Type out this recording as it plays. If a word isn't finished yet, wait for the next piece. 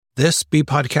This B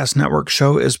Podcast Network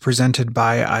show is presented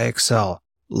by IXL.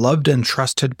 Loved and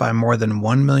trusted by more than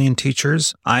 1 million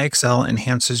teachers, IXL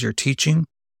enhances your teaching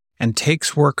and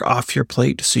takes work off your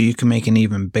plate so you can make an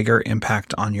even bigger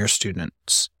impact on your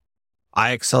students.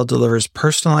 IXL delivers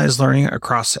personalized learning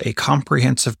across a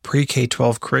comprehensive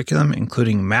pre-K-12 curriculum,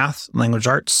 including math, language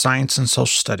arts, science, and social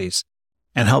studies,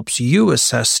 and helps you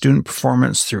assess student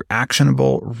performance through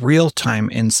actionable, real-time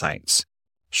insights.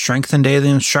 Strengthen daily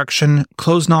instruction,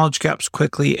 close knowledge gaps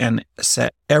quickly, and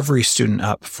set every student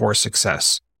up for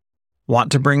success.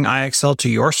 Want to bring IXL to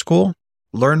your school?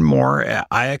 Learn more at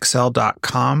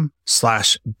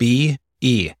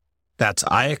ixl.com/BE. That's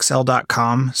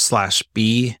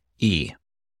ixl.com/BE.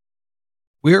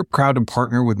 We are proud to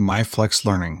partner with MyFlex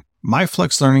Learning.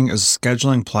 MyFlex Learning is a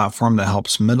scheduling platform that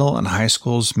helps middle and high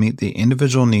schools meet the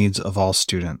individual needs of all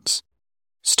students.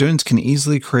 Students can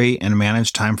easily create and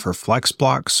manage time for flex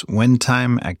blocks, win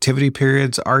time, activity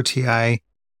periods, RTI,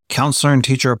 counselor and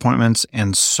teacher appointments,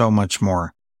 and so much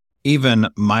more. Even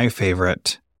my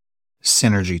favorite,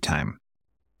 synergy time.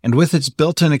 And with its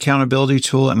built-in accountability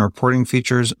tool and reporting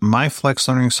features, MyFlex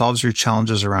Learning solves your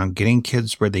challenges around getting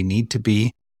kids where they need to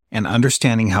be and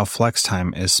understanding how flex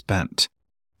time is spent.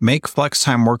 Make flex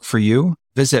time work for you.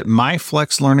 Visit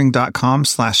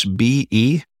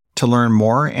myflexlearning.com/BE to learn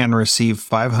more and receive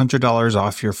 $500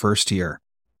 off your first year.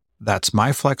 That's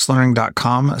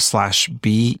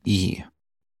myflexlearning.com/BE.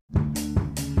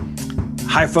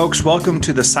 Hi, folks. Welcome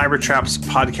to the Cybertraps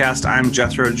podcast. I'm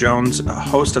Jethro Jones,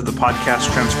 host of the podcast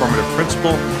Transformative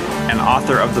Principal and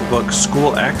author of the book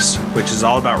School X, which is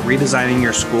all about redesigning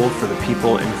your school for the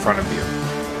people in front of you.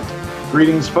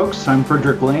 Greetings, folks. I'm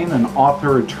Frederick Lane, an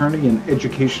author, attorney, and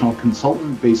educational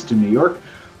consultant based in New York.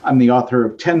 I'm the author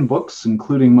of 10 books,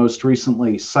 including most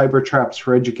recently Cybertraps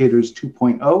for Educators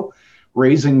 2.0,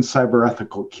 Raising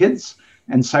Cyber-Ethical Kids,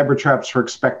 and Cybertraps for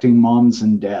Expecting Moms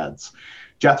and Dads.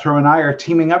 Jethro and I are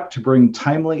teaming up to bring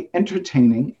timely,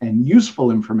 entertaining, and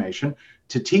useful information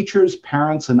to teachers,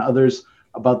 parents, and others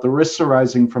about the risks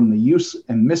arising from the use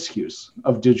and misuse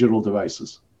of digital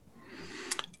devices.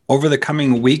 Over the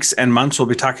coming weeks and months, we'll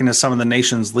be talking to some of the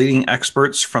nation's leading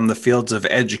experts from the fields of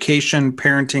education,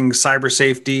 parenting, cyber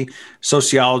safety,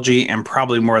 sociology, and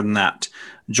probably more than that.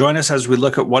 Join us as we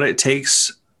look at what it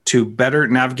takes to better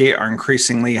navigate our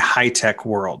increasingly high-tech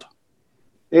world.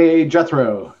 Hey,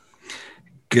 Jethro.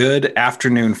 Good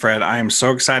afternoon, Fred. I am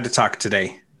so excited to talk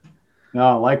today.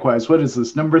 Oh, likewise. What is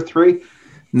this, number 3?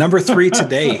 Number 3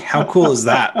 today. How cool is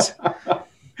that?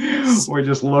 We're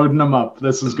just loading them up.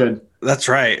 This is good. That's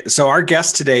right. So our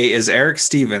guest today is Eric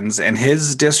Stevens, and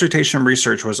his dissertation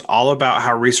research was all about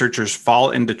how researchers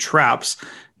fall into traps,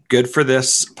 good for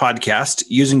this podcast,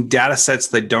 using data sets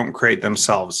that don't create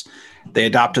themselves. They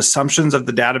adopt assumptions of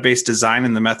the database design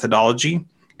and the methodology,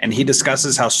 and he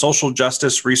discusses how social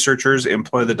justice researchers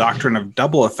employ the doctrine of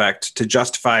double effect to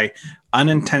justify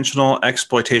unintentional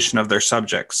exploitation of their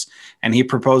subjects. And he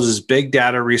proposes a big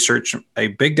data research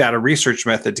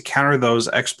method to counter those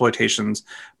exploitations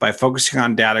by focusing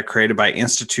on data created by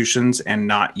institutions and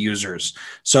not users.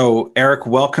 So, Eric,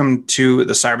 welcome to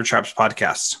the Cybertraps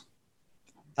podcast.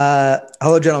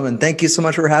 Hello, gentlemen. Thank you so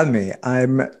much for having me.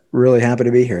 I'm really happy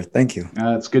to be here. Thank you.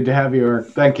 It's good to have you, Eric.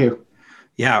 Thank you.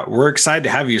 Yeah, we're excited to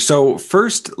have you. So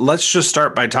first, let's just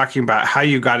start by talking about how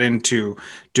you got into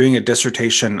doing a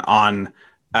dissertation on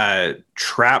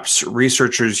traps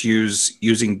researchers use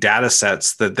using data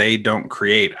sets that they don't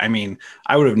create. I mean,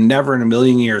 I would have never in a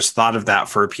million years thought of that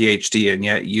for a PhD, and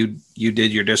yet you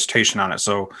did your dissertation on it.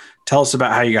 So tell us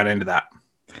about how you got into that.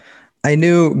 I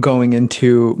knew going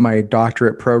into my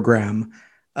doctorate program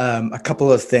a couple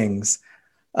of things.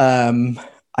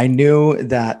 I knew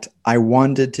that I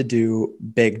wanted to do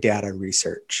big data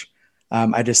research.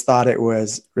 I just thought it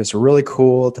was really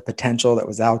cool, the potential that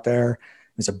was out there.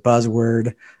 It was a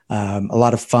buzzword, a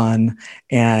lot of fun.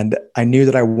 And I knew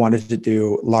that I wanted to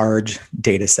do large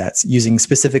data sets using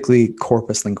specifically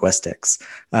corpus linguistics.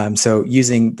 So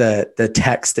using the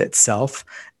text itself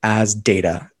as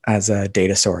data, as a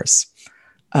data source.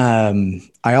 I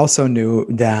also knew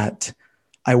that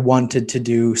I wanted to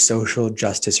do social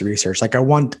justice research. Like I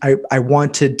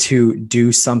wanted to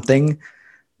do something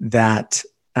that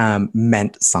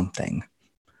meant something,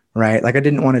 right? Like I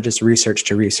didn't want to just research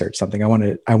something. I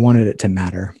wanted it to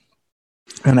matter,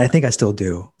 and I think I still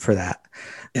do for that.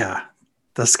 Yeah,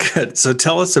 that's good. So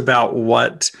tell us about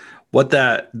what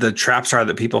the traps are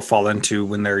that people fall into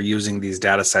when they're using these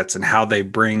data sets and how they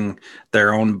bring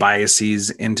their own biases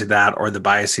into that, or the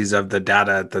biases of the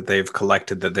data that they've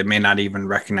collected that they may not even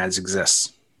recognize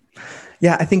exists.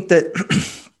 Yeah, I think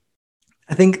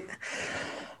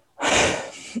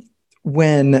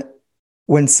when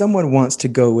when someone wants to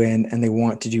go in and they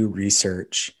want to do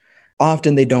research,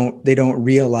 often they don't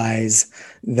realize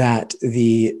that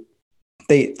they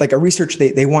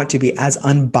want to be as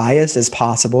unbiased as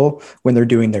possible when they're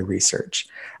doing their research.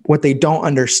 What they don't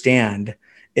understand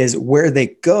is where they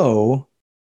go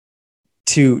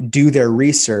to do their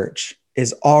research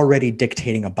is already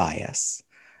dictating a bias.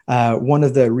 One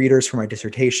of the readers for my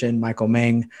dissertation, Michael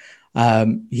Meng,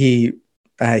 he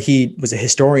was a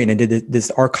historian and did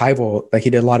this archival, like he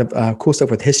did a lot of cool stuff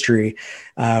with history,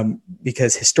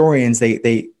 because historians,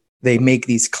 they make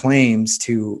these claims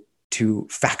to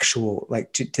factual,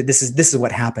 like to this is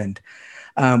what happened,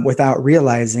 without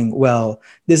realizing, well,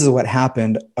 this is what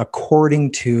happened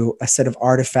according to a set of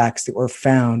artifacts that were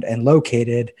found and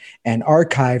located and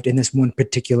archived in this one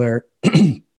particular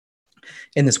in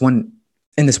this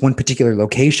one particular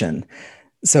location.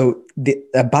 So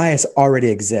a bias already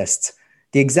exists.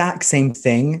 The exact same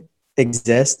thing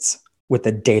exists with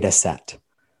a data set.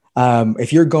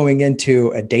 If you're going into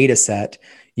a data set,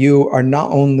 you are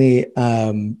not only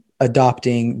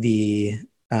adopting the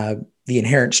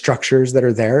inherent structures that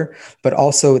are there, but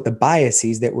also the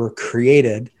biases that were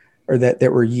created or that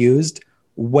were used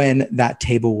when that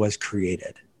table was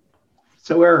created.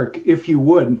 So Eric, if you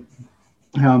would,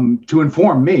 to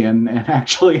inform me and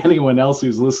actually anyone else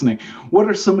who's listening, what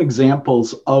are some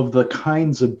examples of the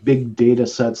kinds of big data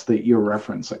sets that you're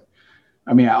referencing?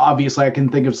 I mean, obviously I can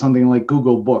think of something like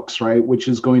Google Books, right, which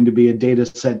is going to be a data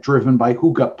set driven by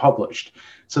who got published.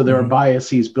 So there are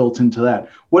biases built into that.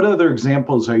 What other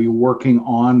examples are you working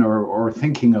on or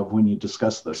thinking of when you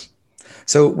discuss this?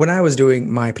 So when I was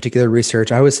doing my particular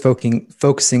research, I was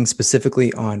focusing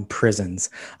specifically on prisons.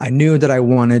 I knew that I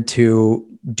wanted to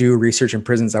do research in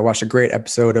prisons. I watched a great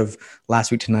episode of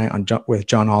Last Week Tonight with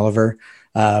John Oliver.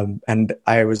 And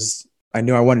I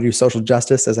knew I wanted to do social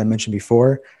justice, as I mentioned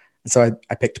before. And so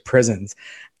I picked prisons.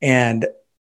 And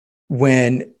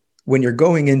when you're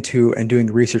going into and doing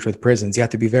research with prisons, you have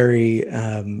to be very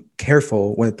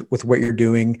careful with what you're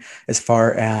doing as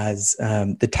far as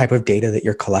the type of data that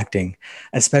you're collecting,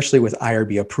 especially with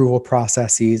IRB approval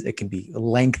processes. It can be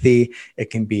lengthy.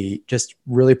 It can be just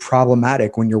really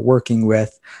problematic when you're working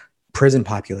with prison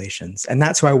populations. And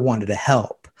that's who I wanted to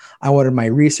help. I wanted my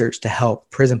research to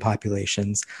help prison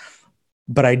populations,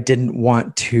 but I didn't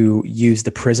want to use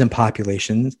the prison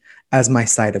populations as my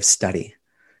site of study.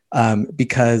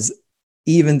 Because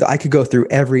even though I could go through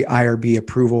every IRB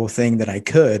approval thing that I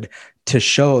could to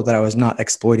show that I was not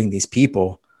exploiting these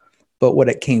people, but what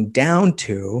it came down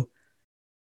to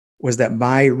was that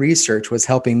my research was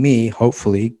helping me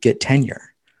hopefully get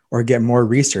tenure or get more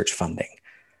research funding.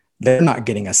 They're not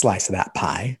getting a slice of that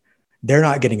pie. They're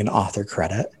not getting an author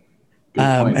credit.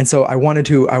 And so I wanted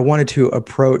to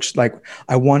approach, like,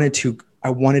 I wanted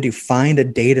to find a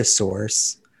data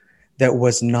source that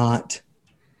was not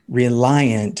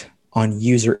reliant on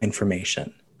user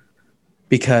information,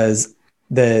 because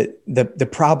the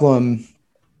problem,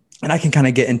 and I can kind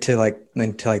of get into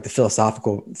the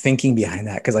philosophical thinking behind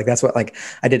that, because like that's what like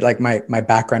I did, like my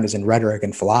background is in rhetoric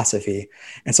and philosophy,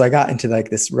 and so I got into like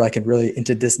this, where I could really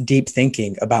into this deep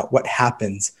thinking about what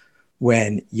happens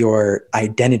when your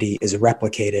identity is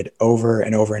replicated over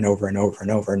and over and over and over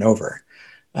and over and over.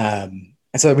 And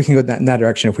so we can go in that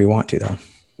direction if we want to, though.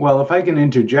 Well, if I can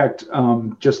interject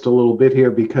just a little bit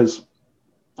here, because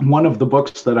one of the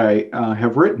books that I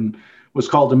have written was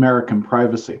called American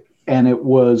Privacy. And it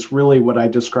was really what I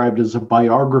described as a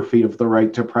biography of the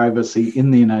right to privacy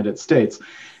in the United States.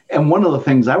 And one of the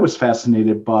things I was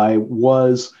fascinated by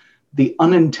was the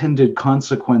unintended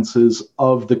consequences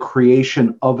of the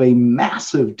creation of a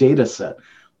massive data set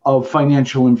of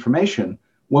financial information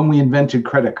when we invented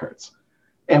credit cards.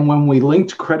 And when we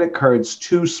linked credit cards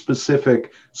to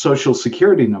specific social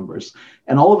security numbers,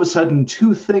 and all of a sudden,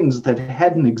 two things that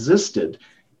hadn't existed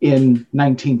in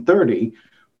 1930,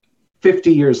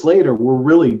 50 years later, were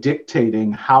really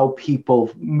dictating how people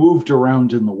moved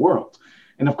around in the world.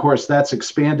 And of course, that's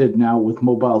expanded now with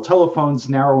mobile telephones,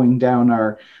 narrowing down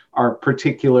our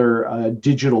particular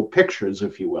digital pictures,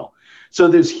 if you will. So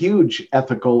there's huge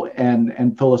ethical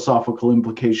and philosophical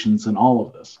implications in all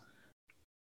of this.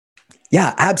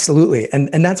 Yeah, absolutely. And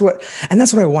that's what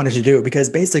I wanted to do, because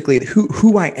basically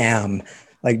who I am,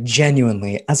 like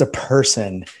genuinely as a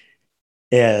person,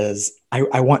 is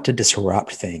I want to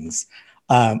disrupt things.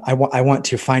 I want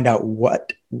to find out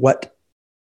what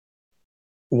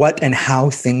and how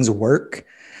things work,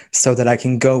 so that I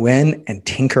can go in and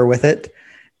tinker with it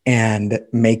and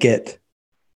make it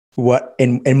what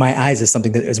in my eyes is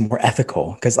something that is more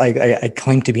ethical, because I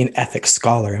claim to be an ethics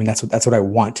scholar. I mean, that's what I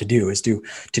want to do, is to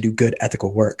do good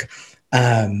ethical work.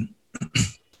 And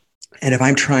And if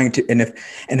I'm trying to, and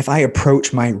if I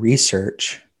approach my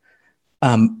research,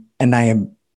 and I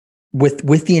am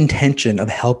with the intention of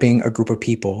helping a group of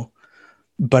people,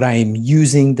 but I am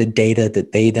using the data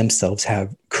that they themselves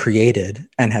have created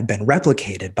and have been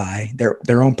replicated by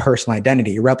their own personal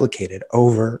identity, replicated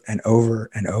over and over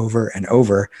and over and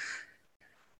over,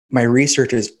 my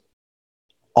research is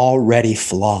already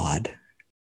flawed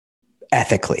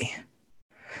ethically.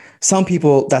 Some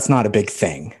people, that's not a big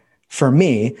thing. For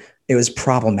me, it was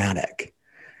problematic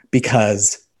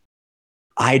because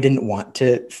I didn't want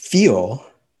to feel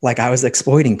like I was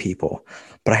exploiting people,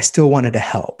 but I still wanted to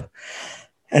help.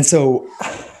 And so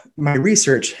my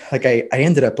research, like I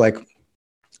ended up like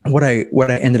what I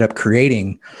ended up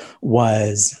creating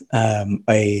was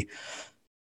I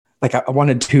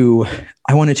wanted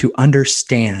to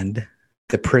understand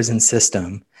the prison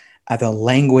system at a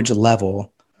language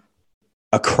level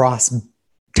across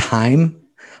time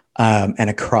and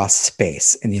across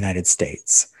space in the United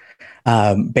States.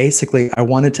 Basically, I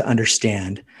wanted to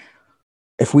understand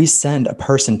if we send a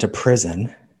person to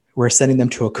prison, we're sending them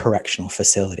to a correctional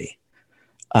facility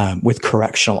with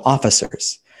correctional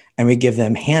officers, and we give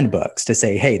them handbooks to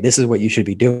say, hey, this is what you should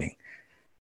be doing.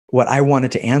 What I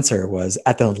wanted to answer was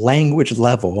at the language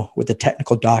level with the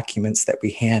technical documents that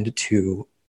we hand to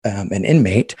an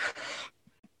inmate,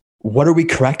 what are we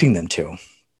correcting them to?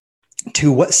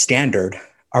 To what standard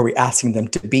are we asking them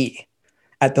to be?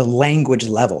 At the language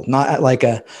level, not at like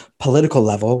a political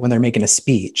level when they're making a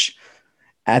speech.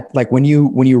 At like when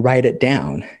you write it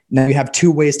down. Now you have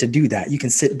two ways to do that. You can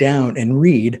sit down and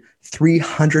read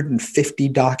 350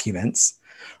 documents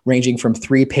ranging from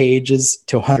 3 pages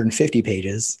to 150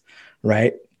 pages,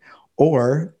 right?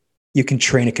 Or you can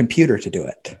train a computer to do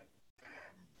it.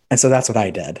 And so that's what I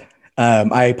did.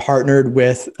 I partnered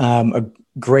with a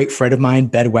great friend of mine,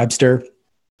 Ben Webster,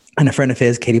 and a friend of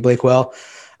his, Katie Blakewell.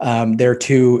 They're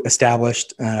two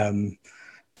established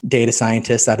data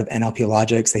scientists out of NLP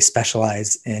Logics. They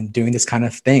specialize in doing this kind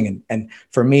of thing. And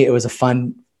for me, it was a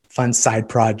fun side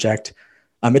project.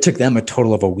 It took them a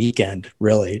total of a weekend,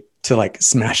 really, to like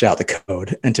smash out the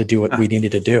code and to do what we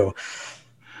needed to do.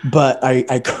 But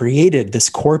I created this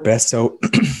corpus. So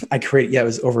I created, it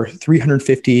was over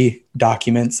 350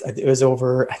 documents. It was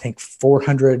over, I think,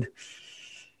 400.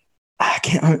 I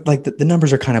can't, like the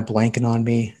numbers are kind of blanking on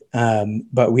me.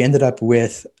 But we ended up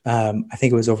with, I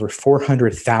think it was over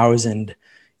 400,000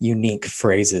 unique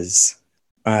phrases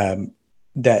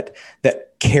that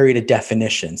carried a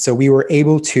definition. So we were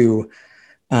able to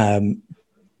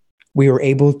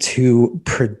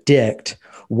predict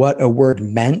what a word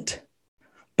meant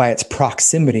by its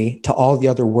proximity to all the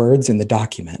other words in the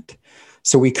document.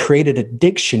 So we created a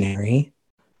dictionary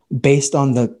based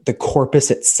on the corpus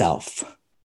itself.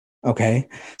 Okay.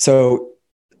 So.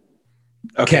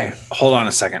 Okay. Hold on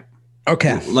a second.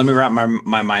 Okay. Let me wrap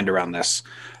my mind around this.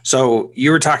 So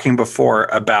you were talking before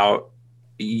about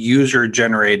user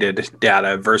generated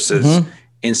data versus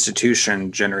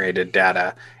institution generated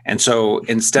data. And so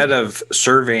instead of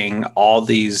surveying all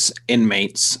these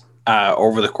inmates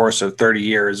over the course of 30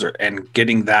 years and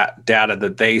getting that data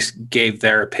that they gave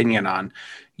their opinion on,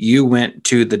 you went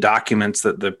to the documents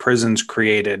that the prisons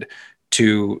created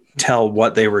to tell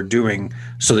what they were doing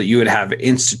so that you would have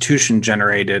institution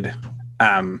generated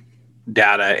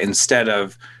data instead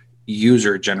of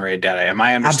user generated data. Am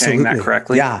I understanding that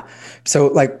correctly? Yeah.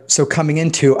 So coming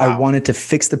into, wow. I wanted to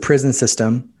fix the prison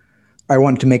system. I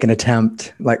wanted to make an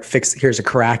attempt, like here's a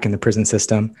crack in the prison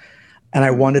system. And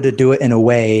I wanted to do it in a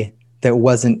way that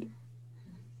wasn't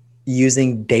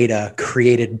using data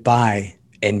created by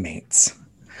inmates.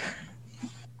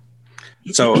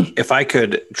 So if I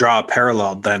could draw a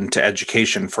parallel then to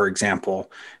education, for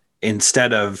example,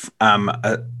 instead of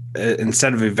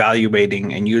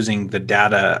evaluating and using the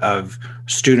data of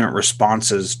student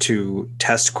responses to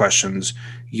test questions,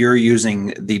 you're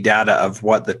using the data of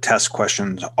what the test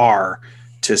questions are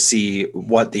to see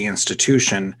what the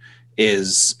institution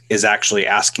is actually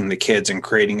asking the kids and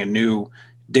creating a new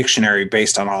dictionary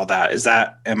based on all that.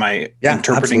 Am I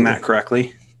interpreting that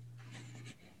correctly?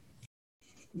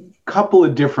 Couple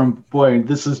of different points.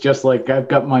 This is just like I've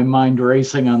got my mind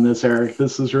racing on this, Eric.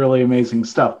 This is really amazing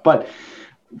stuff. But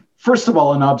first of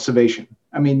all, an observation.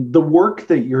 I mean, the work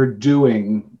that you're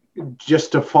doing,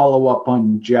 just to follow up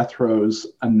on Jethro's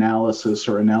analysis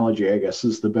or analogy, I guess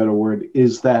is the better word,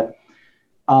 is that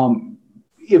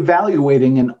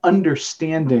evaluating and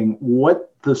understanding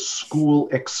what the school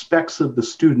expects of the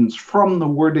students from the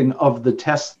wording of the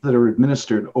tests that are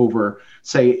administered over,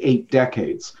 say, 8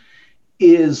 decades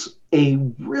is a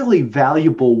really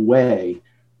valuable way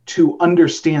to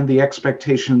understand the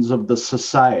expectations of the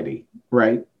society,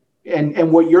 right?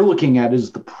 And what you're looking at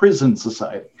is the prison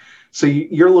society. So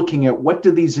you're looking at what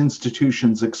do these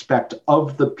institutions expect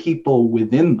of the people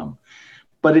within them,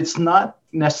 but it's not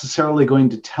necessarily going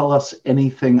to tell us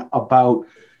anything about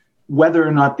whether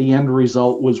or not the end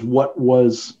result was what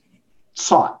was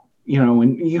sought.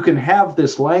 And you can have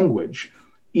this language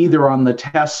either on the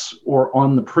tests or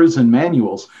on the prison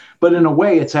manuals, but in a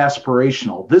way it's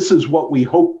aspirational. This is what we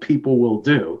hope people will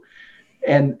do.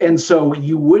 And so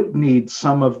you would need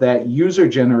some of that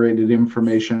user-generated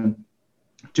information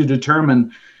to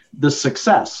determine the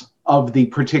success of the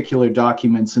particular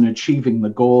documents in achieving the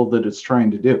goal that it's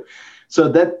trying to do. So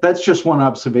that's just one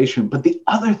observation. But the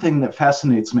other thing that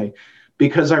fascinates me,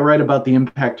 because I write about the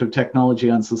impact of technology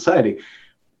on society,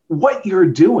 what you're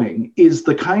doing is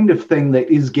the kind of thing that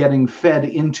is getting fed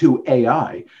into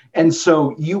AI. And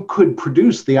so you could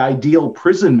produce the ideal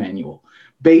prison manual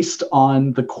based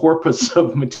on the corpus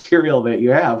of material that you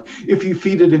have, if you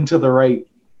feed it into the right,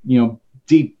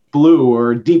 deep blue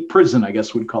or deep prison, I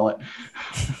guess we'd call it.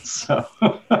 So,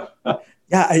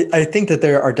 yeah, I think that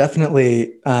there are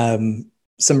definitely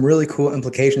some really cool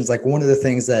implications. Like one of the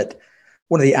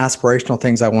aspirational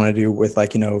things I want to do with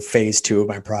phase 2 of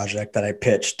my project that I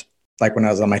pitched, like when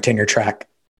I was on my tenure track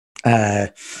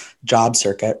job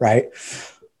circuit, right,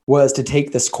 was to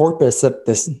take this corpus of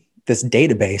this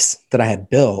database that I had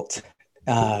built.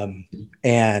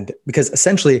 And because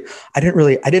essentially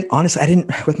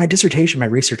with my dissertation, my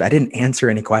research, I didn't answer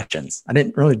any questions. I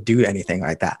didn't really do anything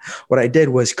like that. What I did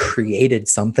was created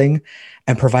something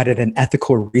and provided an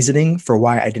ethical reasoning for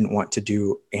why I didn't want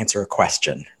to answer a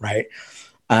question. Right.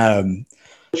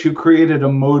 But you created a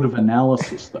mode of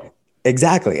analysis though.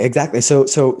 Exactly.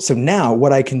 So now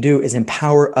what I can do is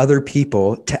empower other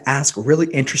people to ask really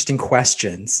interesting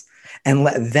questions and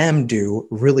let them do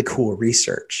really cool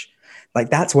research. Like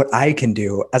that's what I can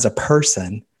do as a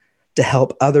person to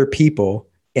help other people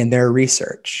in their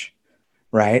research,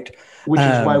 right? Which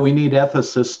is why we need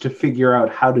ethicists to figure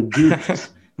out how to do this.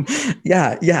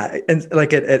 Yeah. And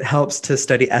it helps to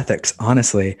study ethics,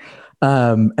 honestly.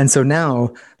 And so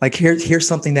now, here's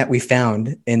something that we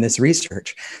found in this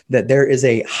research, that there is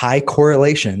a high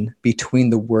correlation between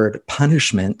the word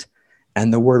punishment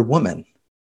and the word woman.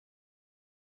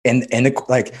 And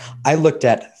I looked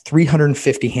at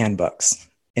 350 handbooks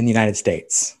in the United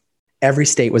States. Every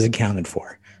state was accounted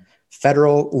for.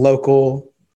 Federal,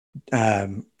 local,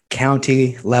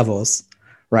 county levels,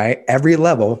 right? Every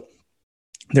level,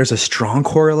 there's a strong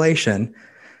correlation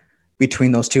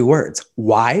between those two words.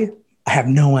 Why? I have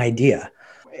no idea.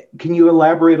 Can you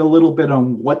elaborate a little bit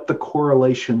on what the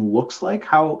correlation looks like?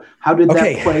 How did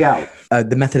that play out?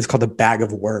 The method is called the bag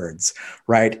of words,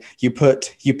 right? You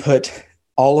put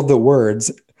all of the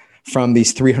words from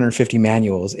these 350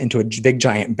 manuals into a big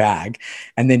giant bag,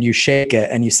 and then you shake it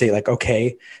and you say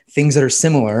things that are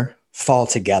similar fall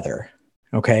together.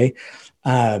 Okay.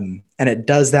 And it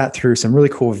does that through some really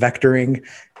cool vectoring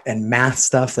and math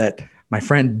stuff that my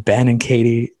friend Ben and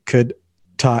Katie could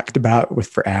talked about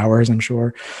for hours, I'm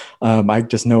sure. I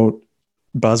just know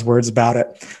buzzwords about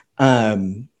it.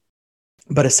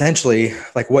 But essentially,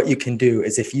 what you can do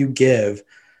is if you give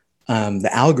the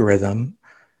algorithm,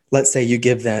 let's say you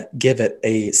give it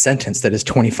a sentence that is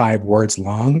 25 words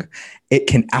long, it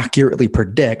can accurately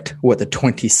predict what the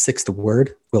 26th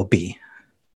word will be.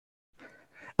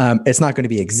 It's not going to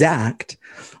be exact,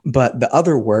 but the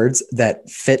other words that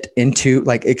fit into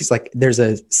there's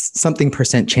a something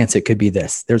 % chance it could be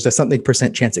this. There's a something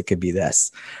 % chance it could be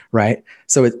this, right?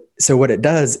 So what it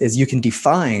does is you can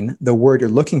define the word you're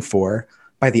looking for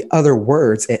by the other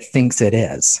words it thinks it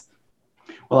is.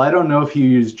 Well, I don't know if you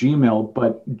use Gmail,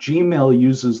 but Gmail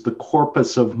uses the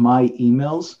corpus of my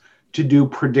emails to do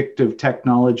predictive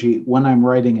technology when I'm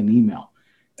writing an email.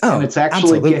 Oh, and it's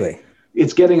actually absolutely.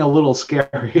 It's getting a little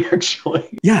scary,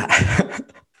 actually. Yeah.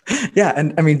 Yeah.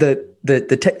 And I mean, and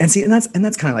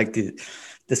that's kind of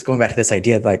this going back to this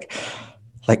idea of like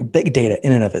big data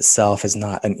in and of itself is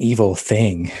not an evil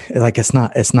thing. It's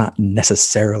not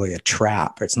necessarily a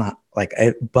trap. It's not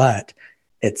but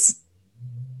it's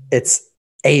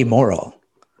amoral.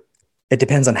 It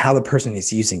depends on how the person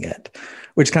is using it,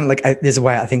 which kind of this is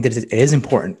why I think that it is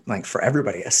important, for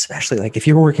everybody, especially if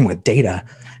you're working with data,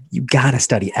 you got to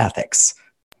study ethics.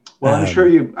 Well,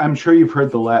 I'm sure you've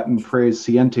heard the Latin phrase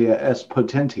 "scientia est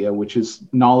potentia," which is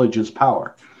knowledge is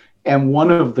power. And one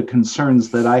of the concerns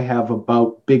that I have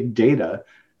about big data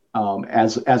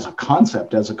as a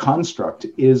concept, as a construct,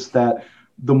 is that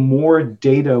the more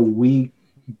data we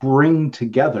bring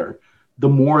together, the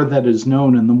more that is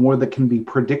known and the more that can be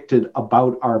predicted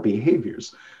about our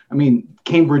behaviors. I mean,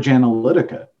 Cambridge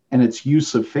Analytica and its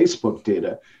use of Facebook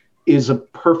data is a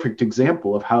perfect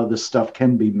example of how this stuff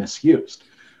can be misused.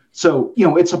 So,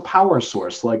 it's a power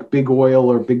source like big oil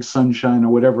or big sunshine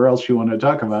or whatever else you want to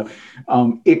talk about.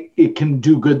 It can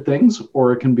do good things,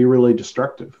 or it can be really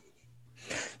destructive.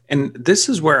 And this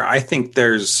is where I think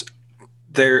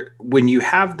when you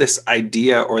have this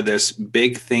idea or this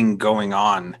big thing going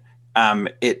on,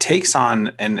 it takes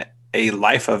on a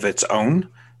life of its own.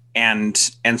 And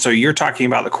so you're talking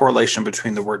about the correlation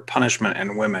between the word punishment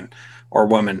and women.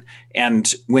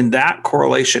 And when that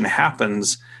correlation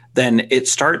happens, then it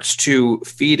starts to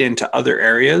feed into other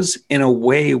areas in a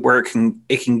way where it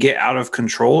can get out of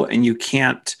control, and you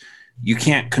can't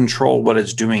control what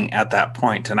it's doing at that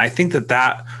point. And I think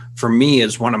that for me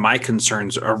is one of my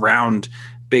concerns around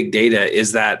big data,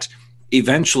 is that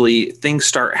eventually things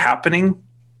start happening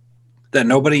that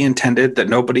nobody intended, that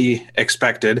nobody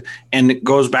expected. And it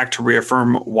goes back to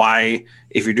reaffirm why,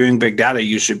 if you're doing big data,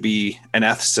 you should be an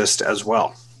ethicist as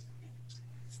well.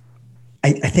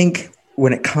 I think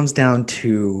when it comes down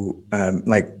to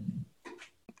like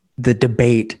the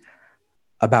debate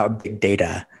about big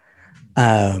data,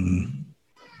 I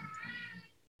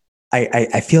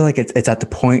feel like it's at the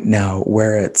point now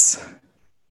where it's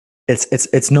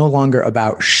no longer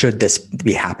about should this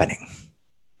be happening,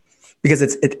 because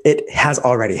it has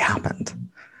already happened.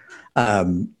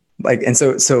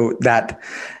 So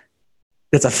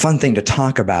that's a fun thing to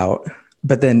talk about,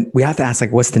 but then we have to ask,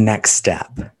 like, what's the next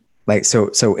step? Like,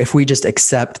 so if we just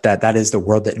accept that is the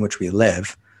world in which we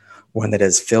live, one that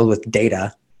is filled with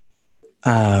data,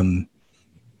 then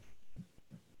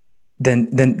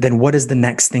what is the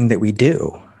next thing that we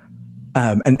do?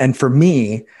 And for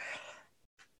me,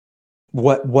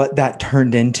 what that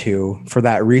turned into for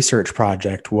that research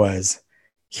project was,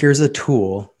 here's a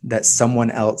tool that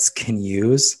someone else can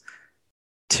use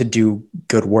to do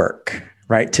good work,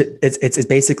 right? It's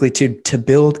basically to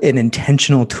build an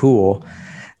intentional tool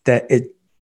that it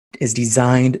is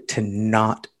designed to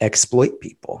not exploit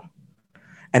people.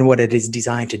 And what it is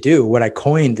designed to do, what I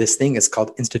coined this thing is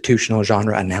called institutional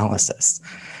genre analysis,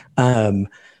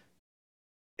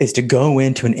 is to go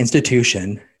into an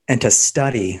institution and to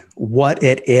study what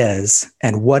it is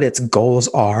and what its goals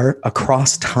are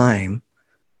across time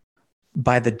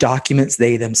by the documents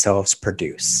they themselves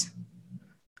produce,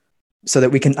 so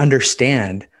that we can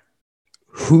understand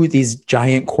who these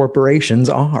giant corporations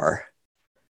are.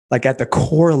 Like, at the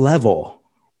core level,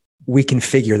 we can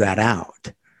figure that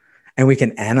out, and we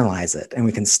can analyze it, and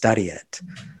we can study it.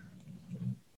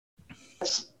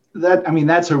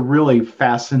 That's a really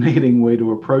fascinating way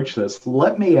to approach this.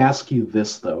 Let me ask you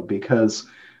this, though, because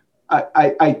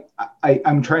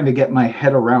I'm trying to get my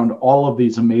head around all of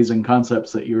these amazing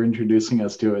concepts that you're introducing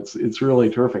us to. It's really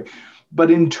terrific. But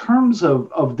in terms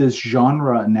of this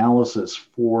genre analysis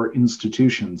for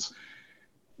institutions,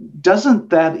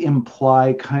 doesn't that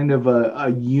imply kind of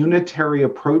a unitary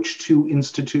approach to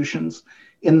institutions,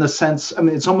 in the sense,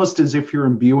 it's almost as if you're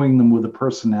imbuing them with a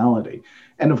personality.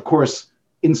 And of course,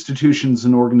 institutions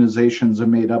and organizations are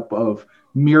made up of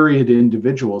myriad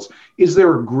individuals. Is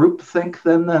there a groupthink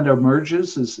then that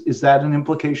emerges? Is that an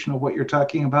implication of what you're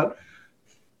talking about?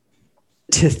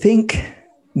 To think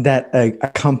that a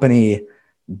company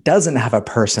doesn't have a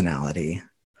personality,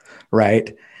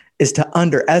 right, is to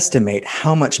underestimate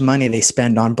how much money they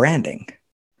spend on branding.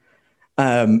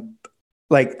 You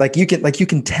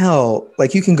can tell,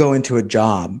 like, you can go into a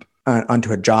job,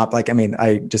 onto a job.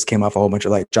 I just came off a whole bunch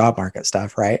of job market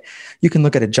stuff, right? You can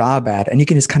look at a job ad and you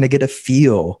can just kind of get a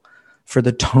feel for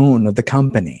the tone of the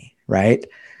company, right?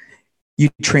 You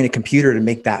train a computer to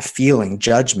make that feeling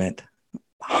judgment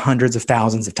hundreds of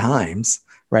thousands of times,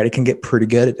 right? It can get pretty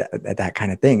good at that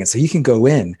kind of thing. And so you can go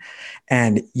in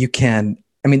and you can,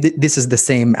 this is the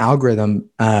same algorithm,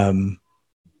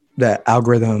 the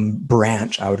algorithm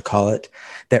branch, I would call it,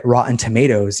 that Rotten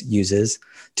Tomatoes uses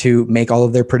to make all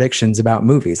of their predictions about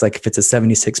movies. Like, if it's a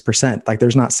 76%, like,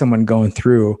 there's not someone going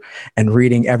through and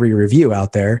reading every review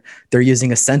out there. They're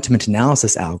using a sentiment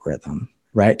analysis algorithm,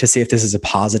 right, to see if this is a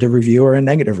positive review or a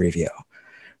negative review,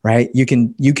 right? You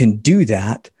can do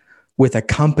that with a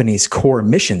company's core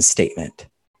mission statement.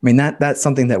 That's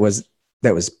something that was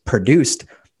produced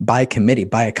by committee,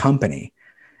 by a company,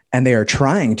 and they are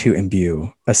trying to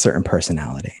imbue a certain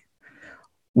personality.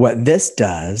 What this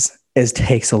does is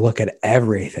takes a look at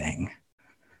everything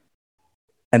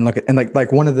and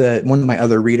like one of my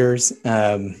other readers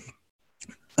from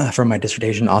my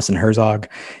dissertation, Austin Herzog,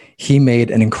 he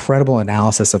made an incredible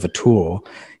analysis of a tool.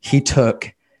 He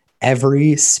took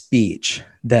every speech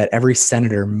that every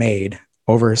senator made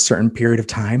over a certain period of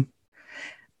time,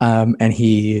 and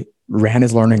he ran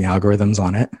his learning algorithms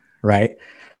on it, right?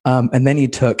 And then he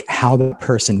took how the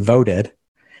person voted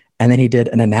And then he did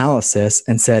an analysis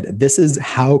and said, this is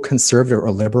how conservative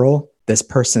or liberal this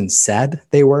person said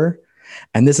they were.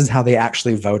 And this is how they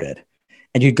actually voted.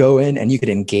 And you'd go in and you could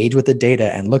engage with the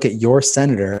data and look at your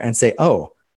senator and say,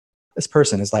 oh, this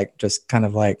person is like just kind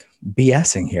of like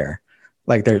BSing here.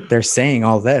 Like they're saying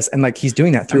all this. And like he's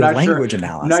doing that through a language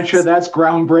analysis. I'm not sure that's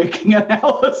groundbreaking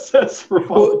analysis for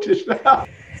politicians.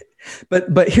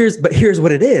 But here's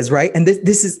what it is, right? And this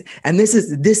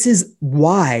is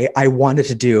why I wanted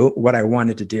to do what I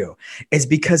wanted to do, is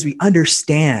because we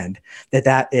understand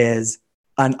that is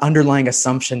an underlying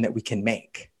assumption that we can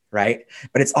make, right?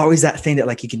 But it's always that thing that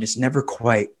like you can just never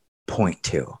quite point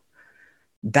to.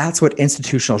 That's what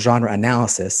institutional genre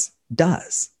analysis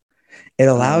does. It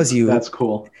allows you. That's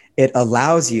cool. It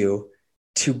allows you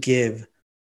to give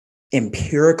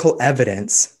empirical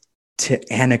evidence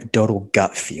to anecdotal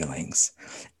gut feelings.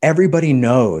 Everybody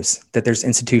knows that there's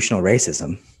institutional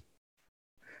racism.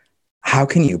 How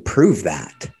can you prove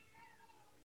that?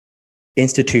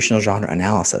 Institutional genre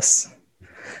analysis.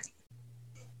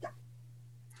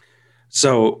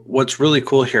 So what's really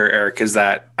cool here, Eric, is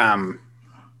that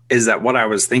what I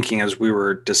was thinking as we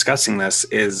were discussing this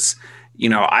is, you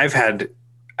know, I've had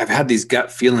these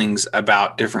gut feelings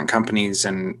about different companies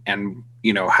and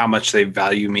you know, how much they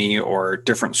value me, or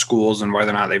different schools and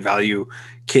whether or not they value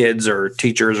kids or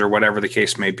teachers or whatever the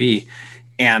case may be.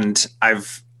 And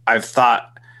I've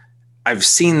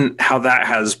seen how that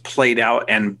has played out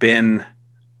and been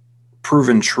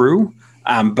proven true.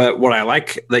 But what I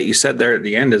like that you said there at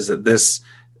the end is that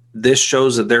this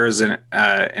shows that there is an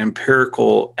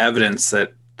empirical evidence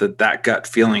that gut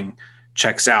feeling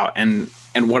checks out. And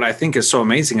what I think is so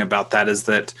amazing about that is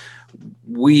that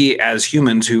we as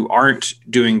humans who aren't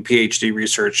doing PhD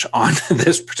research on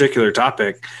this particular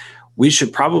topic, we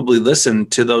should probably listen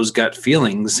to those gut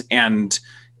feelings and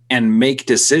make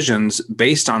decisions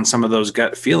based on some of those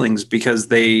gut feelings, because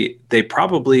they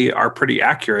probably are pretty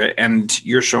accurate, and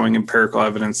you're showing empirical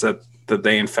evidence that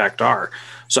they in fact are.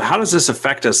 So how does this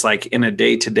affect us like in a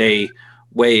day-to-day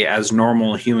way as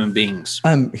normal human beings?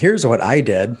 Here's what I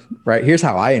did, right? Here's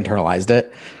how I internalized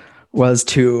it, was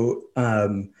to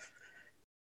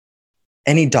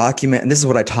any document, and this is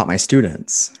what I taught my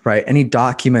students, right? Any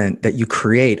document that you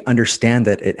create, understand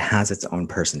that it has its own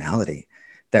personality,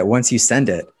 that once you send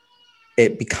it,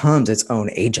 it becomes its own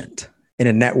agent in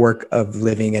a network of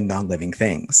living and non-living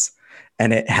things.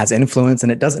 And it has influence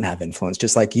and it doesn't have influence,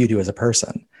 just like you do as a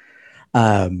person.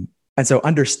 And so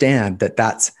understand that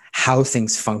that's how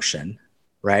things function,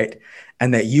 right?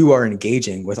 And that you are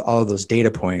engaging with all of those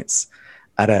data points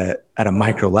at a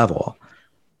micro level.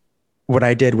 What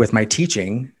I did with my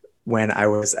teaching when I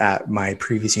was at my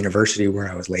previous university where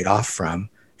I was laid off from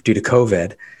due to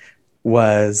COVID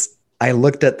was I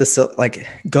looked at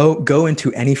go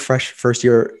into any fresh first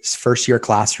year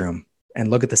classroom and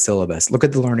look at the syllabus, look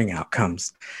at the learning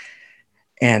outcomes.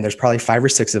 And there's probably 5 or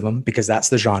 6 of them because that's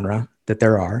the genre that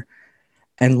there are.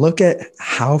 And look at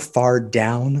how far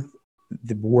down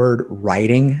the word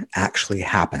writing actually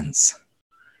happens.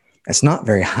 It's not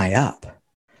very high up.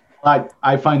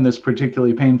 I find this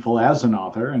particularly painful as an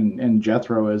author, and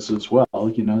Jethro is as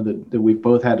well, you know, that we've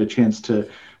both had a chance to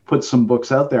put some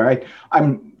books out there.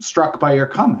 I'm struck by your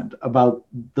comment about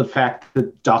the fact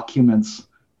that documents,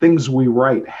 things we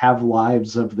write, have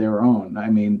lives of their own.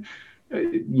 I mean,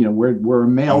 you know, we're a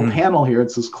male panel here.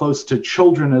 It's as close to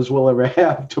children as we'll ever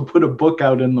have to put a book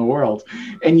out in the world.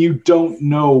 And you don't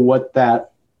know what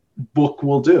that book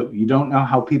will do. You don't know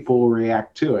how people will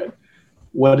react to it,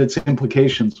 what its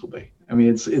implications will be. I mean,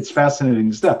 it's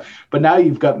fascinating stuff. But now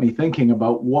you've got me thinking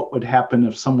about what would happen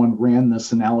if someone ran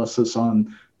this analysis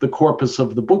on the corpus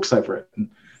of the books I've written.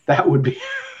 That would be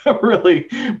a really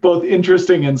both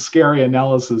interesting and scary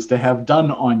analysis to have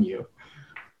done on you.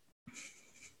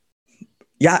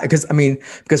 Yeah,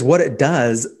 because what it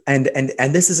does, and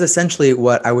this is essentially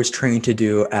what I was trained to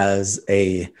do as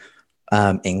a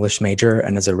English major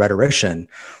and as a rhetorician,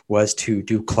 was to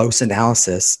do close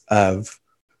analysis of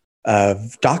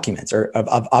documents or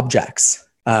of objects,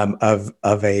 of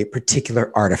a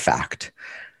particular artifact.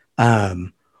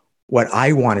 What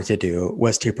I wanted to do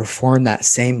was to perform that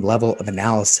same level of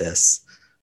analysis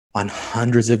on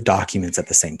hundreds of documents at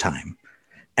the same time,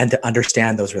 and to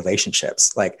understand those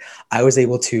relationships. Like I was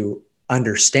able to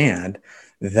understand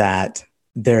that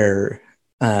that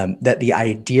the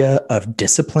idea of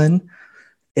discipline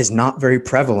is not very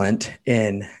prevalent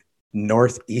in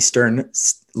northeastern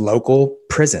local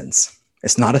prisons.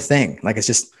 It's not a thing. Like it's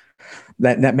just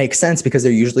that makes sense because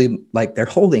they're usually like they're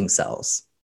holding cells,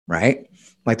 right?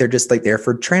 Like they're just like there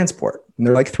for transport, and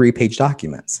they're like 3-page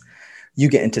documents. You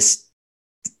get into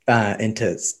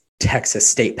Texas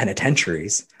state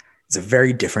penitentiaries, It's a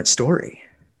very different story,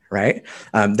 right?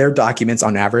 Their documents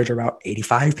on average are about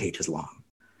 85 pages long,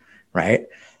 right?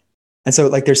 And so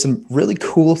like there's some really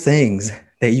cool things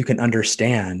that you can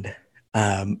understand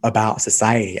about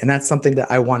society. And that's something that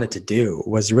I wanted to do,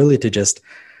 was really to just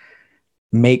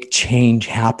make change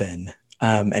happen,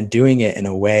 and doing it in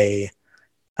a way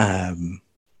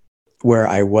where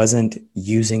I wasn't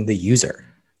using the user.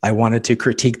 I wanted to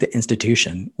critique the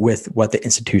institution with what the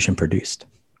institution produced.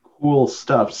 Cool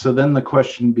stuff. So then the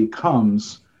question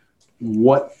becomes,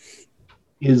 what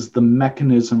is the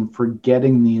mechanism for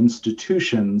getting the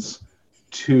institutions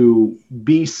to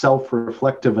be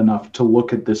self-reflective enough to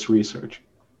look at this research?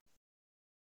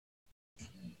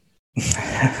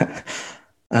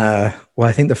 Well,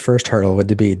 I think the first hurdle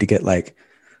would be to get like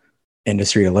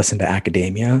industry to listen to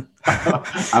academia.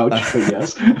 Ouch, but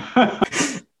yes.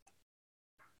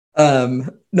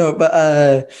 No,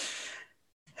 but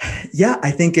yeah,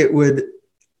 I think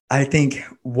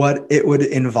what it would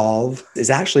involve is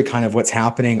actually kind of what's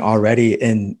happening already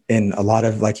in a lot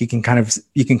of, like, you can kind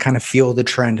of feel the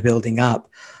trend building up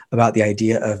about the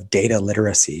idea of data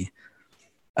literacy.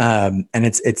 And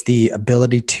it's the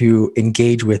ability to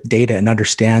engage with data and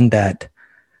understand that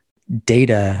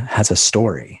data has a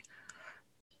story.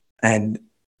 And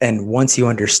once you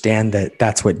understand that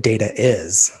that's what data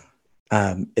is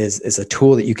a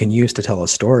tool that you can use to tell a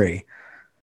story.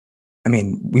 I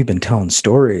mean, we've been telling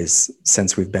stories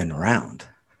since we've been around.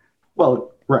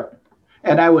 Well, right.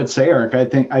 And I would say, Eric,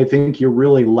 I think you're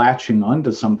really latching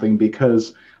onto something,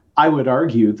 because I would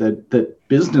argue that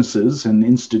businesses and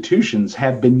institutions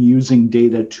have been using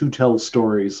data to tell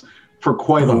stories for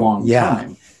quite a long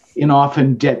time, in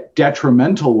often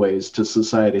detrimental ways to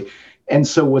society. And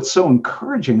so what's so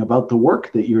encouraging about the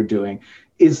work that you're doing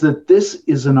is that this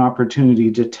is an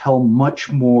opportunity to tell much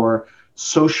more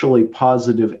socially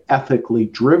positive, ethically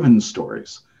driven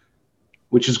stories,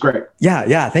 which is great.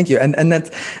 Yeah, thank you. And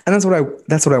that's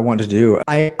what I wanted to do.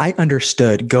 I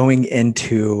understood going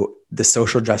into the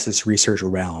social justice research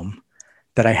realm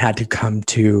that I had to come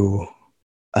to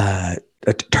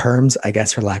terms, I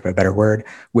guess, for lack of a better word,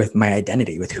 with my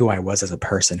identity, with who I was as a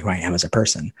person, who I am as a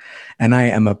person. And I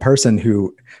am a person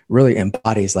who really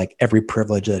embodies like every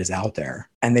privilege that is out there.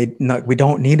 And we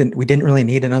didn't really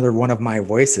need another one of my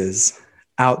voices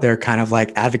out there kind of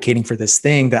like advocating for this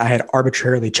thing that I had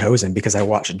arbitrarily chosen because I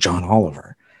watched John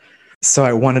Oliver. So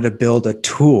I wanted to build a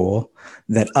tool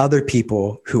that other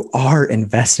people who are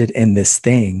invested in this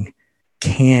thing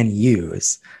can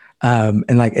use.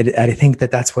 And like, I think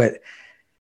that that's what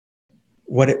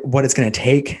it's going to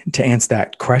take to answer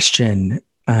that question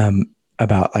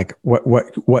about like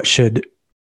what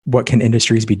can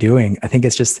industries be doing. I think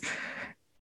it's just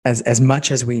as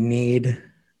much as we need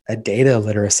a data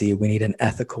literacy, we need an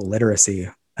ethical literacy,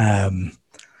 and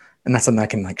that's something I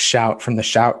can like shout from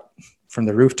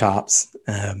the rooftops,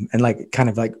 and like kind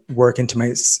of like work into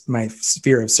my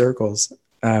sphere of circles,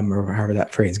 or however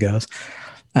that phrase goes.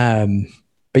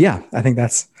 But yeah, I think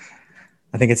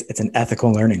it's an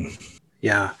ethical learning.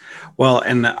 Yeah. Well,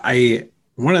 and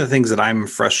one of the things that I'm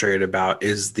frustrated about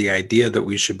is the idea that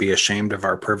we should be ashamed of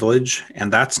our privilege.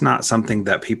 And that's not something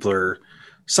that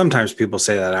sometimes people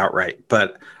say that outright,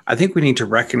 but I think we need to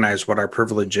recognize what our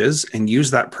privilege is and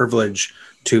use that privilege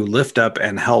to lift up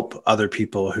and help other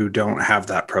people who don't have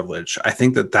that privilege. I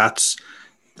think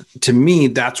to me,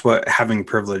 that's what having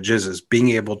privilege is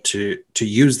being able to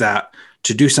use that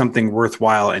to do something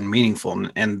worthwhile and meaningful.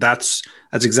 And that's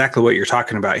exactly what you're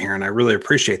talking about here. And I really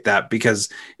appreciate that, because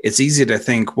it's easy to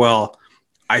think, well,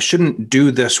 I shouldn't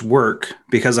do this work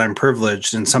because I'm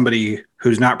privileged and somebody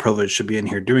who's not privileged should be in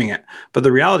here doing it. But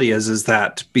the reality is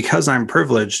that because I'm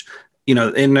privileged, you know,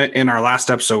 in our last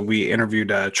episode, we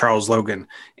interviewed Charles Logan,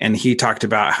 and he talked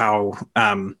about how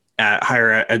at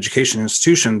higher education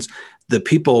institutions, the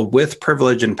people with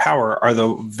privilege and power are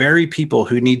the very people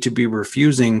who need to be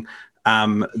refusing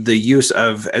the use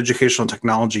of educational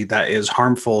technology that is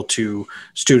harmful to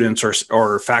students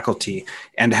or faculty,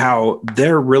 and how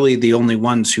they're really the only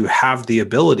ones who have the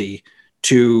ability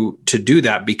to do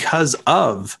that because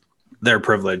of their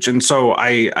privilege. And so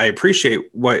I appreciate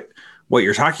what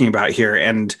you're talking about here.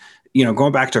 And, you know,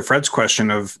 going back to Fred's question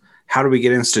of how do we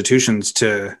get institutions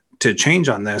to change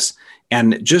on this,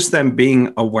 and just them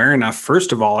being aware enough,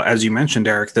 first of all, as you mentioned,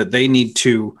 Eric, that they need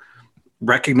to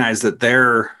recognize that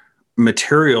their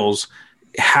materials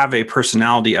have a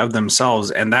personality of themselves,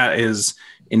 and that is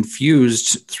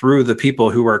infused through the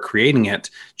people who are creating it.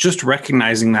 Just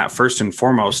recognizing that first and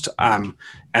foremost,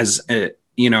 as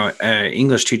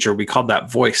English teacher, we called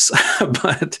that voice,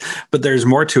 but there's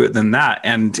more to it than that.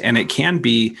 And it can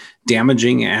be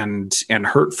damaging and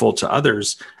hurtful to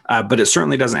others. But it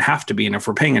certainly doesn't have to be. And if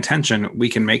we're paying attention, we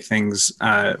can make things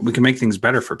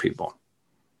better for people.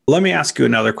 Let me ask you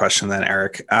another question then,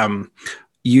 Eric.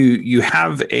 You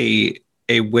have a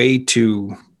way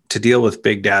to deal with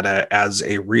big data as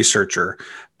a researcher,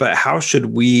 but how should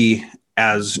we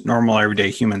as normal everyday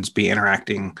humans be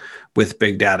interacting with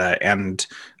big data, and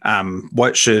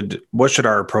what should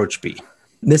our approach be?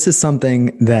 This is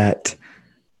something that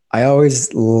I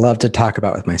always love to talk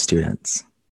about with my students,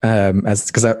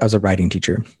 because I was a writing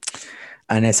teacher.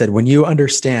 And I said, when you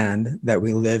understand that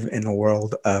we live in a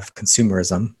world of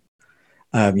consumerism,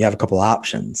 you have a couple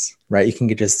options, right? You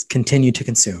can just continue to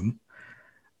consume,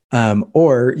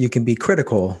 or you can be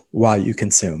critical while you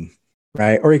consume,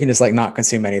 right? Or you can just not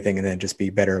consume anything and then just be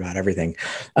bitter about everything.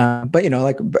 But you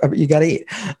got to eat.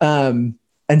 And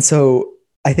so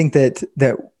I think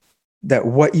that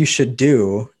what you should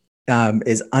do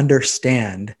is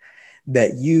understand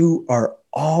that you are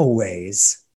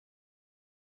always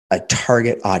a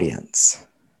target audience.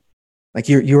 Like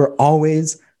you're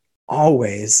always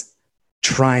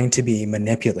trying to be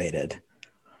manipulated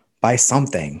by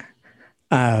something.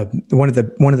 One of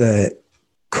the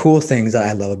cool things that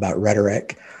I love about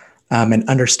rhetoric, and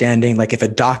understanding, if a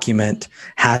document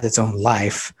has its own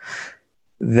life,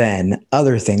 then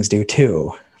other things do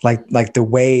too. Like the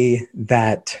way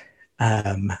that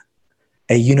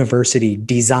a university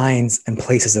designs and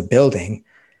places a building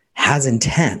has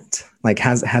intent,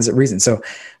 has a reason. So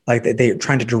they're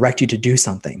trying to direct you to do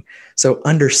something. So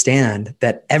understand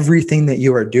that everything that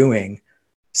you are doing,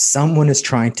 someone is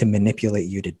trying to manipulate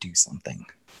you to do something.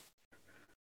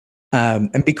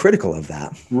 And be critical of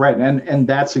that. Right. And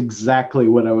that's exactly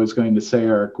what I was going to say,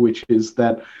 Eric, which is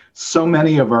that so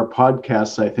many of our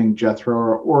podcasts, I think, Jethro,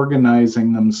 are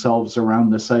organizing themselves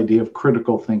around this idea of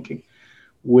critical thinking,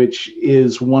 which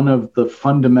is one of the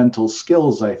fundamental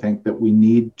skills, I think, that we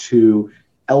need to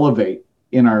elevate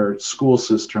in our school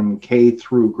system, K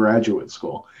through graduate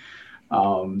school.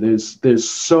 There's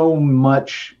so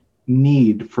much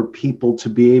need for people to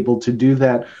be able to do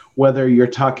that, whether you're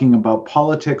talking about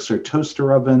politics or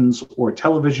toaster ovens or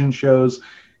television shows.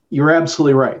 You're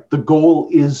absolutely right. The goal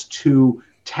is to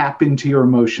tap into your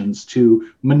emotions,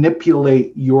 to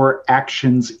manipulate your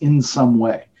actions in some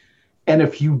way. And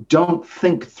if you don't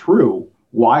think through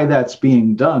why that's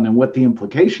being done and what the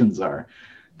implications are,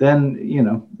 then,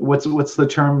 what's the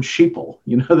term, sheeple?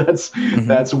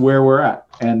 That's where we're at.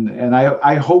 And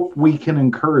I hope we can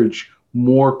encourage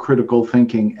more critical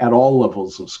thinking at all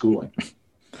levels of schooling.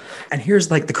 And here's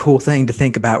the cool thing to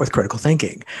think about with critical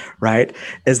thinking, right?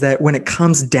 Is that when it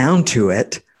comes down to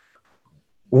it,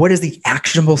 what is the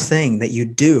actionable thing that you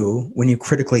do when you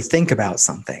critically think about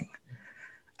something?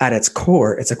 At its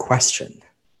core, it's a question.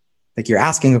 You're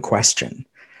asking a question.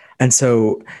 And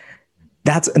so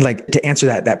that's to answer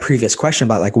that previous question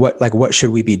about what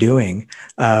should we be doing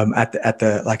at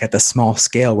the small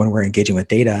scale when we're engaging with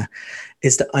data,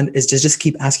 is to just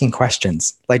keep asking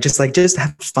questions, just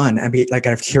have fun and be out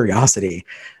of curiosity.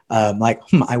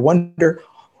 I wonder,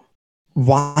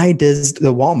 why does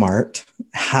the Walmart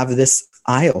have this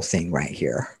aisle thing right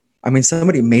here? I mean,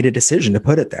 somebody made a decision to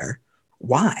put it there.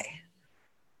 Why?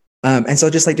 And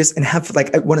so just and have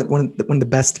one of the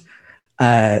best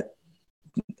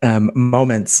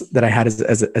moments that I had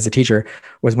as a teacher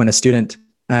was when a student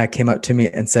came up to me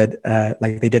and said,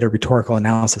 they did a rhetorical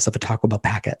analysis of a Taco Bell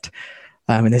packet.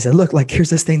 And they said, look, here's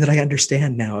this thing that I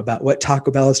understand now about what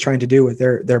Taco Bell is trying to do with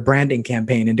their branding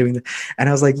campaign and doing. And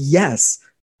I was like, yes,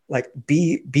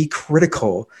 be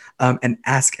critical, and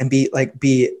ask, and be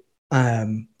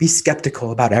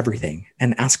skeptical about everything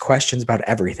and ask questions about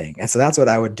everything. And so that's what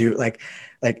I would do.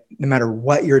 No matter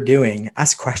what you're doing,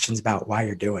 ask questions about why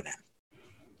you're doing it.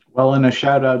 Well, and a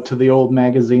shout out to the old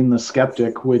magazine, The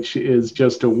Skeptic, which is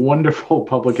just a wonderful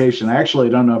publication. I actually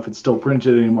don't know if it's still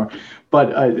printed anymore,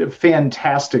 but a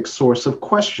fantastic source of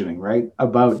questioning, right,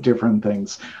 about different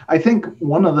things. I think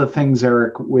one of the things,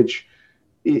 Eric, which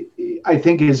I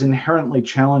think is inherently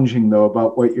challenging, though,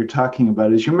 about what you're talking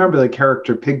about is, you remember the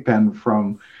character Pigpen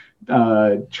from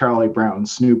Charlie Brown,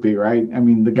 Snoopy, right? I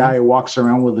mean, the guy who walks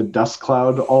around with a dust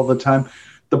cloud all the time.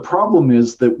 The problem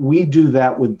is that we do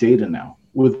that with data now,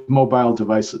 with mobile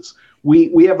devices.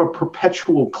 We have a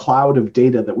perpetual cloud of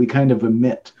data that we kind of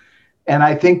emit. And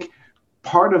I think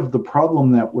part of the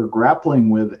problem that we're grappling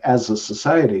with as a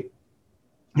society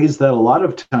is that a lot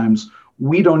of times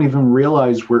we don't even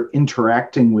realize we're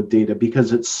interacting with data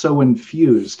because it's so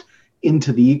infused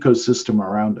into the ecosystem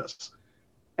around us.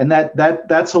 And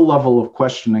that's a level of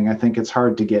questioning I think it's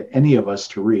hard to get any of us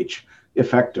to reach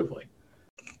effectively.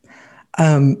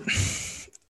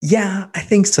 Yeah, I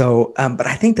think so. But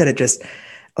I think that it just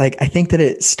I think that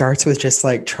it starts with just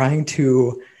trying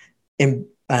to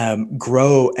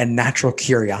grow a natural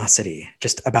curiosity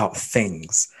just about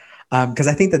things. Because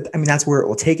I think that, that's where it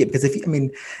will take it. Because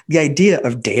the idea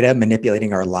of data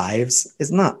manipulating our lives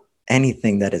is not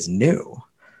anything that is new,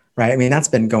 right? That's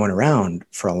been going around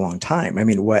for a long time.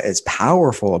 What is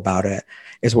powerful about it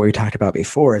is what we talked about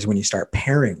before, is when you start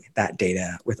pairing that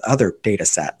data with other data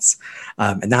sets.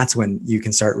 And that's when you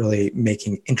can start really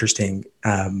making interesting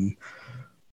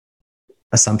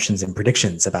assumptions and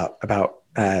predictions about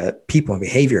people and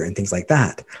behavior and things like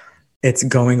that. It's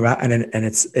going about, and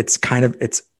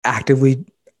it's actively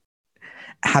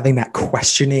having that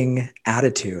questioning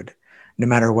attitude, no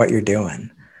matter what you're doing.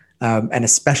 And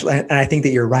especially, and I think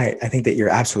that you're right. I think that you're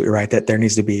absolutely right that there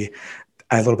needs to be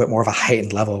a little bit more of a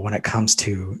heightened level when it comes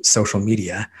to social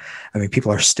media.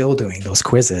 People are still doing those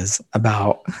quizzes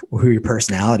about who your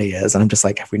personality is. And I'm just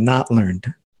have we not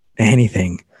learned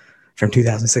anything from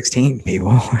 2016,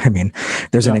 people?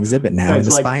 There's an exhibit now in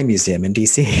the Spy Museum in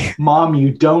DC. Mom,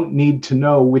 you don't need to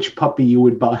know which puppy you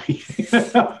would buy.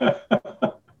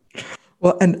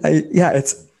 Well, and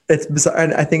it's bizarre.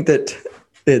 And I think that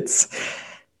it's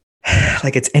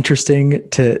interesting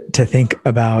to think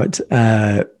about,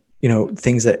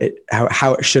 things that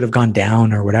how it should have gone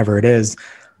down or whatever it is.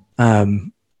 But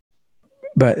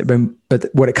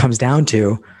what it comes down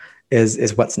to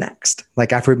is what's next.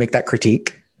 After we make that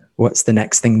critique, what's the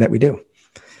next thing that we do?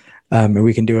 And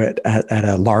we can do it at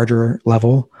a larger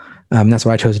level. That's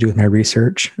what I chose to do with my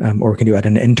research. Or we can do it at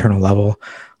an internal level,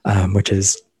 which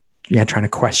is trying to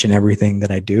question everything that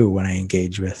I do when I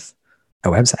engage with a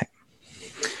website.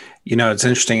 It's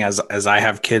interesting as I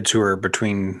have kids who are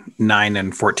between 9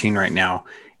 and 14 right now,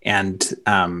 and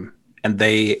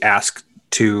they ask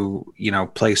to,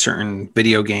 play certain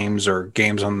video games or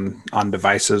games on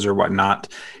devices or whatnot.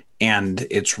 And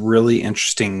it's really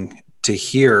interesting to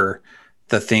hear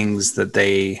the things that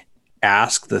they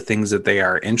ask, the things that they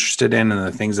are interested in, and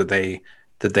the things that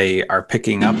they are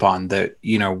picking up on that,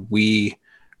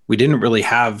 we didn't really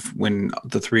have when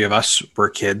the three of us were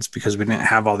kids, because we didn't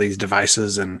have all these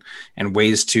devices and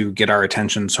ways to get our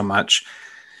attention so much.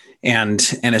 And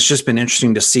it's just been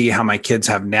interesting to see how my kids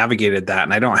have navigated that.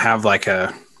 And I don't have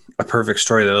a perfect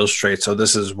story that illustrates, so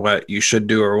this is what you should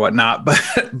do or whatnot.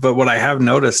 But what I have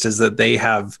noticed is that they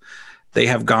have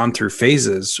gone through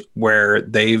phases where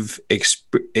they've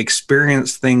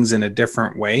experienced things in a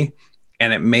different way,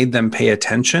 and it made them pay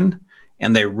attention,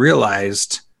 and they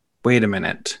realized, wait a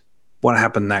minute, what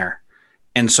happened there?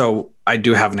 And so I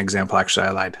do have an example. Actually,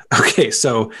 I lied. Okay.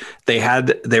 So there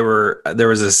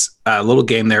was this little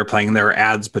game they were playing. There were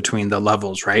ads between the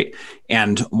levels, right?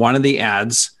 And one of the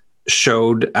ads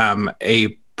showed a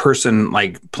person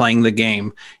playing the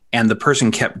game, and the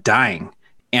person kept dying.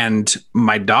 And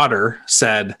my daughter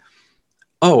said,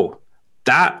 "Oh,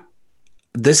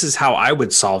 this is how I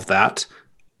would solve that.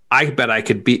 I bet I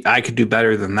could do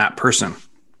better than that person."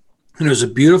 And it was a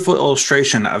beautiful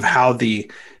illustration of how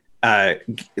the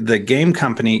game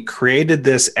company created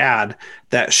this ad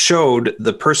that showed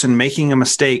the person making a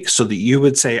mistake so that you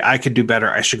would say, "I could do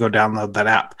better. I should go download that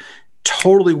app."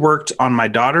 Totally worked on my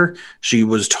daughter. She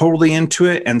was totally into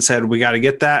it and said, "We got to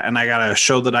get that, and I got to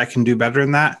show that I can do better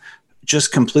than that."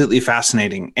 Just completely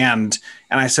fascinating. And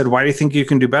I said, "Why do you think you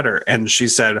can do better?" And she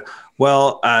said,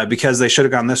 "Well, because they should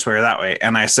have gone this way or that way."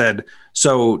 And I said,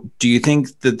 "So do you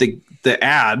think that the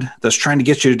ad that's trying to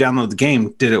get you to download the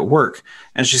game, did it work?"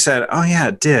 And she said, "Oh yeah,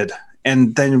 it did."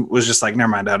 And then was just never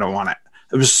mind, I don't want it.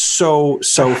 It was so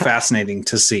fascinating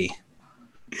to see.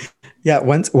 Yeah.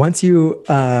 Once you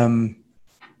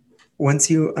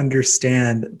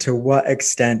understand to what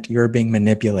extent you're being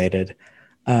manipulated,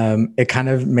 it kind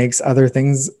of makes other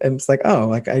things. It's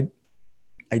I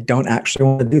don't actually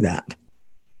want to do that.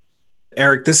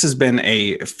 Eric, this has been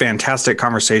a fantastic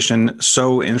conversation.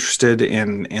 So interested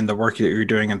in the work that you're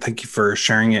doing, and thank you for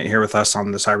sharing it here with us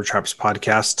on the Cybertraps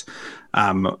podcast.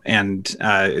 And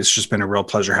it's just been a real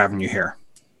pleasure having you here.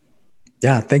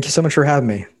 Yeah, thank you so much for having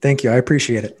me. Thank you. I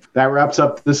appreciate it. That wraps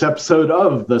up this episode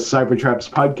of the Cybertraps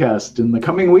podcast. In the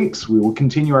coming weeks, we will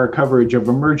continue our coverage of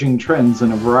emerging trends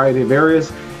in a variety of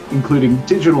areas, including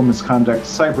digital misconduct,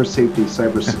 cyber safety,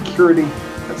 cybersecurity,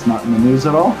 that's not in the news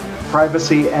at all,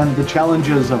 privacy, and the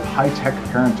challenges of high-tech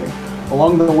parenting.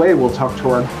 Along the way, we'll talk to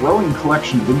our growing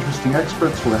collection of interesting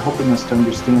experts who are helping us to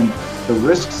understand the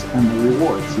risks and the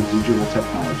rewards of digital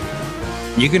technology.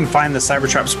 You can find the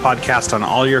Cybertraps podcast on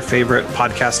all your favorite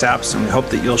podcast apps, and we hope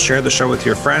that you'll share the show with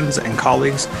your friends and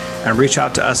colleagues and reach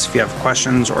out to us if you have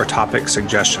questions or topic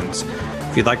suggestions.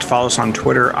 If you'd like to follow us on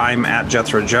Twitter, I'm at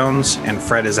Jethro Jones and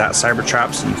Fred is at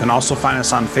Cybertraps. And you can also find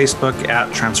us on Facebook at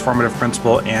Transformative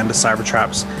Principal and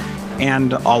Cybertraps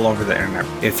and all over the internet.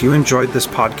 If you enjoyed this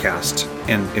podcast,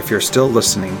 and if you're still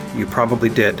listening, you probably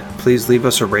did, please leave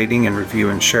us a rating and review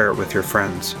and share it with your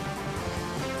friends.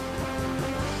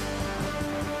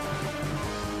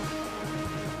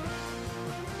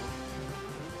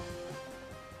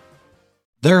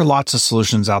 There are lots of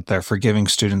solutions out there for giving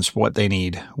students what they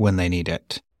need when they need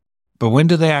it. But when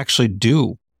do they actually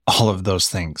do all of those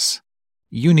things?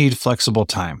 You need flexible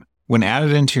time. When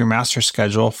added into your master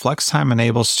schedule, flex time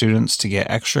enables students to get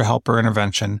extra help or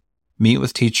intervention, meet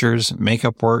with teachers, make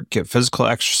up work, get physical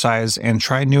exercise, and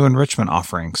try new enrichment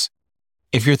offerings.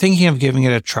 If you're thinking of giving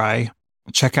it a try,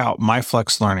 check out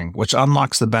MyFlex Learning, which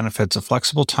unlocks the benefits of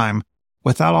flexible time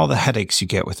without all the headaches you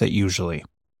get with it usually.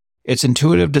 Its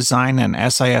intuitive design and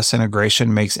SIS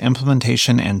integration makes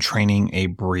implementation and training a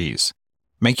breeze.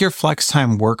 Make your flex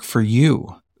time work for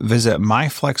you. Visit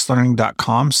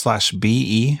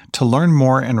myflexlearning.com/BE to learn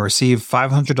more and receive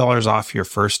 $500 off your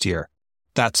first year.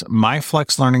 That's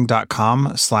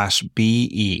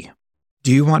myflexlearning.com/BE.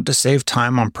 Do you want to save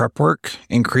time on prep work,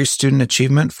 increase student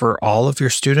achievement for all of your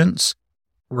students,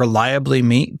 reliably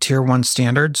meet Tier 1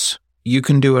 standards? You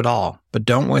can do it all, but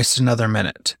don't waste another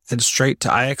minute. Head straight to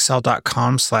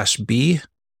ixl.com/B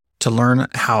to learn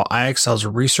how IXL's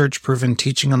research-proven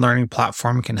teaching and learning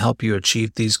platform can help you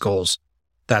achieve these goals.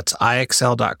 That's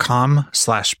ixl.com/BE.